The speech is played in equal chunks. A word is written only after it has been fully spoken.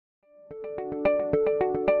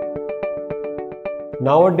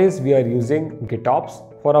Nowadays we are using GitOps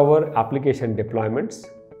for our application deployments,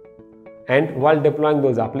 and while deploying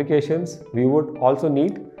those applications we would also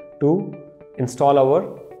need to install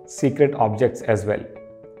our secret objects as well.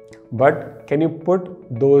 But can you put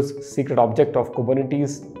those secret objects of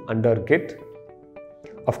Kubernetes under Git?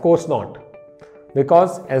 Of course not,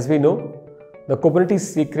 because as we know, the Kubernetes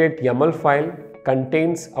secret YAML file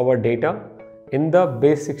contains our data in the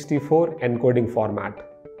base64 encoding format,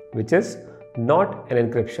 which is not an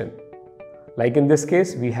encryption. Like in this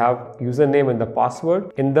case, we have username and the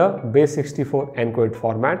password in the base64 encoded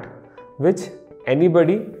format, which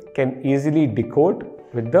anybody can easily decode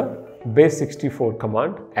with the base64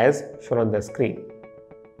 command as shown on the screen.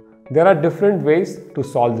 There are different ways to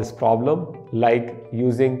solve this problem, like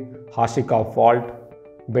using HashiCorp Vault,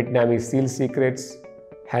 Bitnami SealedSecrets,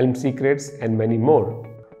 Helm secrets, and many more.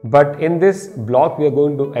 But in this block, we are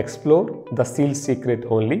going to explore the SealedSecret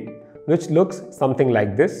only, which looks something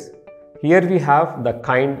like this. Here we have the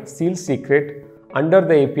kind SealedSecret under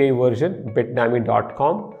the API version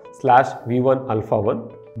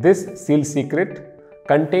bitnami.com/v1alpha1. This SealedSecret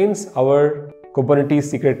contains our Kubernetes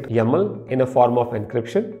secret YAML in a form of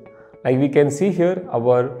encryption. Like we can see here,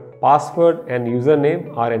 our password and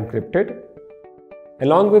username are encrypted.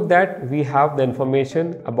 Along with that, we have the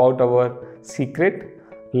information about our secret,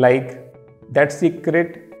 like that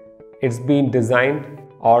secret is being designed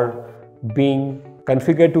or being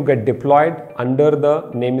configured to get deployed under the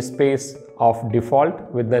namespace of default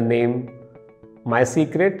with the name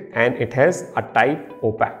MySecret, and it has a type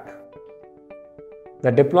opaque.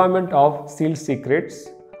 The deployment of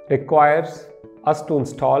SealedSecrets requires us to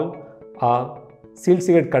install a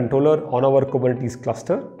SealedSecret controller on our Kubernetes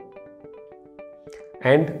cluster,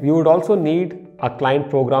 and we would also need a client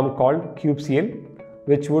program called kubectl,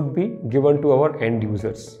 which would be given to our end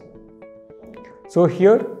users. So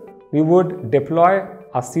here we would deploy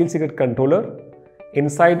a SealedSecret controller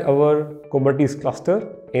inside our Kubernetes cluster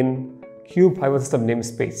in kube-system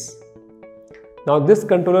namespace. Now this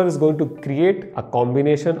controller is going to create a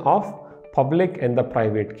combination of public and the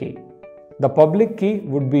private key. The public key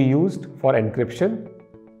would be used for encryption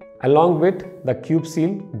along with the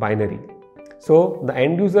kubectl binary. So the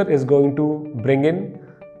end user is going to bring in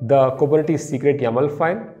the Kubernetes secret YAML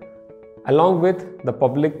file along with the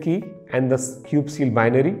public key and the kubectl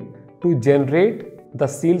binary to generate the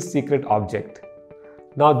SealedSecret object.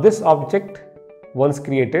 Now this object, once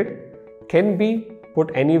created, can be put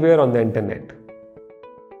anywhere on the internet.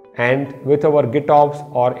 And with our GitOps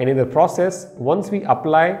or any other process, once we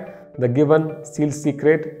apply the given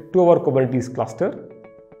SealedSecret to our Kubernetes cluster,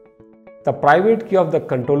 the private key of the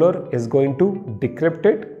controller is going to decrypt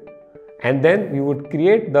it, and then we would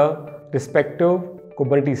create the respective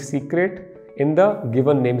Kubernetes secret in the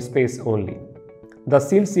given namespace only. The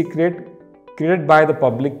SealedSecret created by the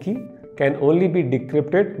public key can only be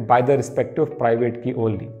decrypted by the respective private key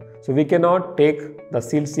only. So we cannot take the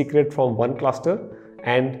SealedSecret from one cluster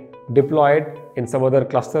and deploy it in some other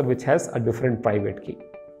cluster which has a different private key.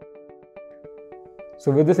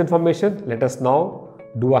 So with this information, let us now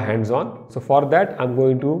do a hands-on. So for that, I'm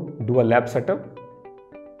going to do a lab setup.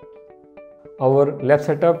 Our lab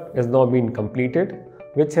setup is now being completed,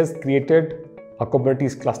 which has created a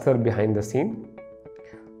Kubernetes cluster behind the scene.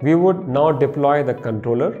 We would now deploy the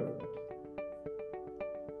controller,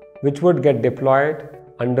 which would get deployed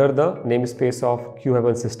under the namespace of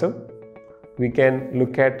kube-system. We can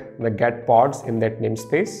look at the get pods in that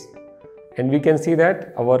namespace, and we can see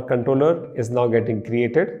that our controller is now getting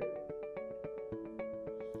created.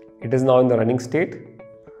 It is now in the running state,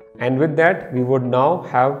 and with that we would now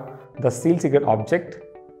have the SealedSecret object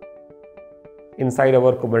inside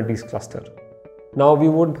our Kubernetes cluster. Now we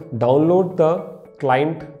would download the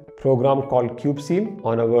client program called kubectl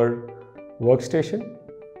on our workstation.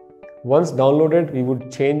 Once downloaded, we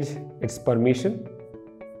would change its permission.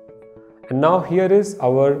 And now here is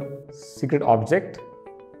our secret object,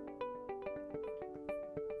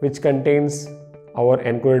 which contains our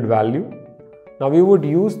encoded value. Now we would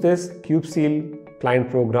use this kubectl client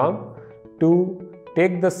program to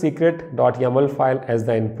take the secret.yaml file as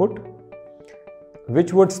the input,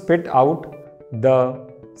 which would spit out the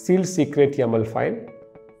SealedSecret YAML file,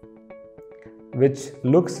 which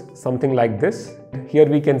looks something like this. Here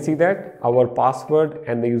we can see that our password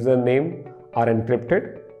and the username are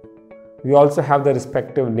encrypted. We also have the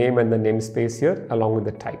respective name and the namespace here along with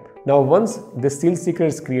the type. Now once this SealedSecret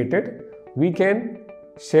is created, we can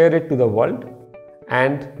share it to the world,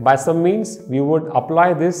 and by some means we would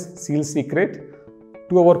apply this SealedSecret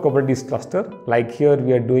to our Kubernetes cluster, like here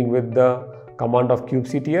we are doing with the command of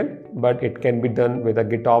kubectl, but it can be done with a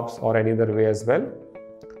GitOps or any other way as well.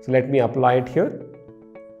 So let me apply it here.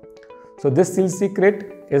 So this sealed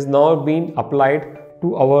secret is now being applied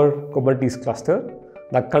to our Kubernetes cluster.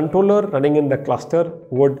 The controller running in the cluster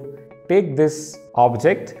would take this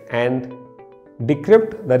object and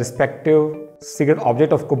decrypt the respective secret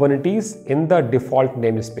object of Kubernetes in the default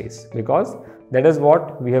namespace, because that is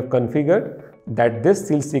what we have configured, that this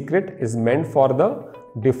sealed secret is meant for the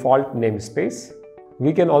default namespace.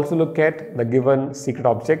 We can also look at the given secret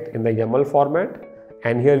object in the YAML format,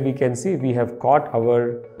 and here we can see we have got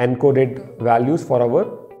our encoded values for our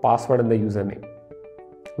password and the username,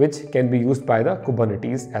 which can be used by the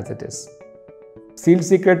Kubernetes as it is. Sealed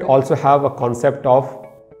secret also have a concept of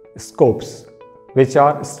scopes, which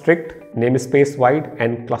are strict namespace wide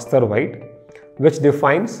and cluster wide, which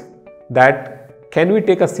defines that can we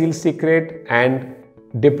take a sealed secret and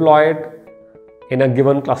deploy it in a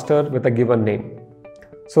given cluster with a given name.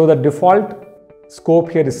 So the default scope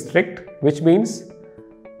here is strict, which means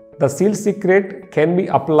the sealed secret can be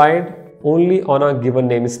applied only on a given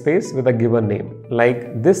namespace with a given name.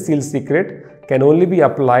 Like this sealed secret can only be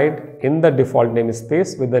applied in the default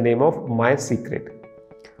namespace with the name of my secret.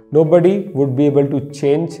 Nobody would be able to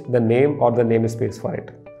change the name or the namespace for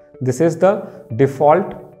it. This is the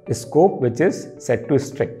default scope, which is set to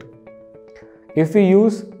strict. If we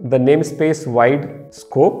use the namespace wide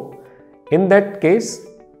scope, in that case,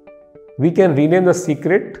 we can rename the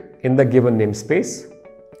secret in the given namespace.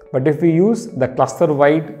 But if we use the cluster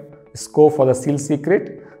wide scope for the sealed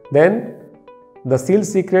secret, then the sealed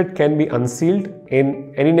secret can be unsealed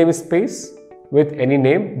in any namespace with any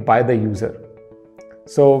name by the user.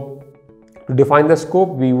 So to define the scope,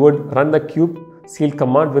 we would run the kubectl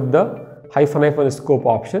command with the -- scope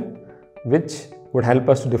option, which would help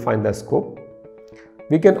us to define the scope.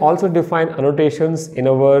 We can also define annotations in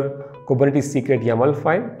our Kubernetes secret YAML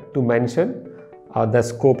file to mention the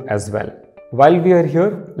scope as well. While we are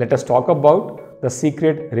here, let us talk about the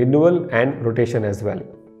secret renewal and rotation as well.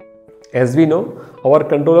 As we know, our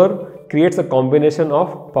controller creates a combination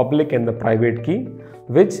of public and the private key,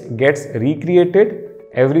 which gets recreated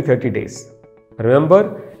every 30 days.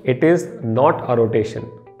 Remember, it is not a rotation,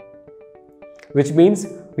 which means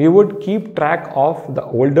we would keep track of the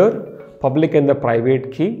older public and the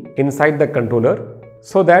private key inside the controller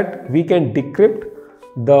so that we can decrypt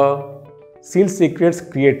the sealed secrets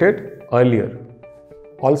created earlier.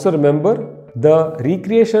 Also remember, the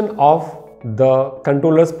recreation of the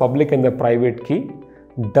controller's public and the private key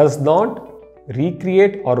does not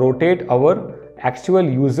recreate or rotate our actual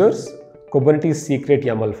user's Kubernetes secret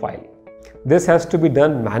YAML file. This has to be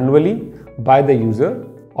done manually by the user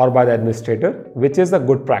or by the administrator, which is a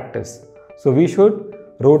good practice. So we should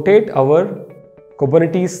rotate our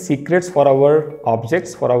Kubernetes secrets for our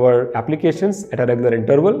objects, for our applications at a regular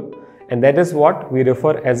interval, and that is what we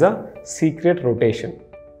refer as a secret rotation,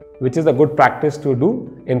 which is a good practice to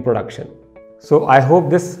do in production. So I hope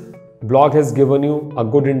this blog has given you a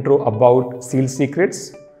good intro about sealed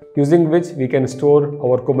secrets, using which we can store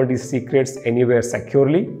our Kubernetes secrets anywhere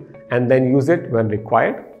securely and then use it when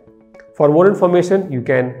required. For more information, you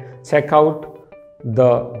can check out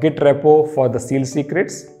the Git repo for the sealed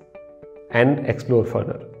secrets and explore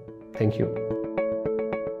further. Thank you.